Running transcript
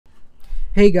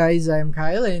Hey guys, I'm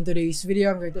Kyle, and in today's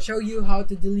video I'm going to show you how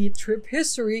to delete trip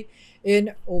history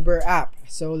in Uber app.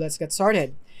 So let's get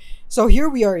started. So here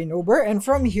we are in Uber, and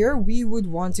from here we would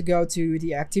want to go to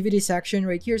the activity section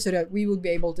right here so that we would be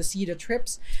able to see the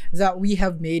trips that we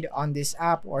have made on this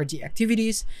app or the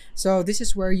activities. So this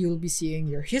is where you'll be seeing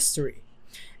your history.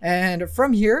 And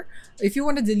from here, if you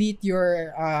want to delete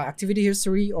your activity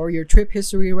history or your trip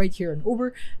history right here in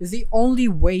Uber, the only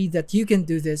way that you can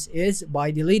do this is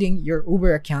by deleting your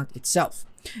Uber account itself.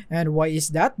 And why is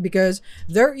that? Because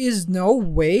there is no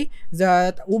way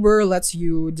that Uber lets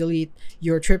you delete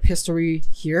your trip history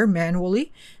here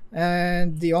manually.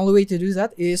 And the only way to do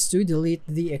that is to delete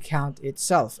the account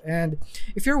itself. And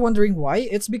if you're wondering why,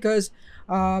 it's because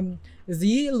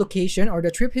the location or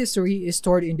the trip history is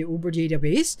stored in the Uber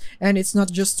database, and it's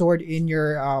not just stored in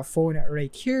your phone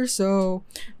right here, so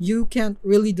you can't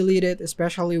really delete it,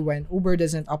 especially when Uber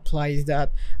doesn't apply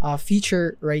that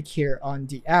feature right here on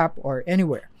the app or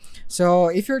anywhere. So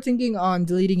if you're thinking on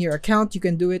deleting your account, you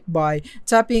can do it by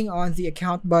tapping on the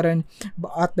account button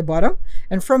at the bottom,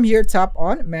 and from here tap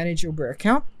on manage Uber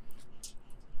account,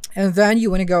 and then you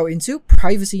want to go into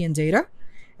privacy and data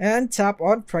and tap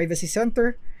on privacy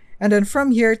center. And then from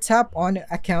here, tap on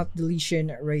account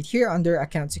deletion right here under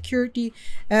account security.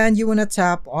 And you want to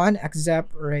tap on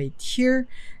accept right here.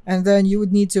 And then you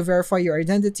would need to verify your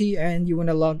identity, and you want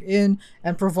to log in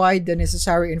and provide the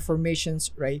necessary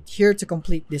informations right here to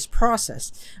complete this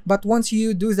process. But once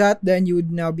you do that, then you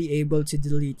would now be able to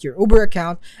delete your Uber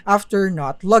account after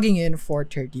not logging in for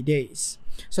 30 days.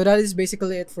 So that is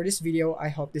basically it for this video. I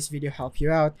hope this video helped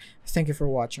you out. Thank you for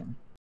watching.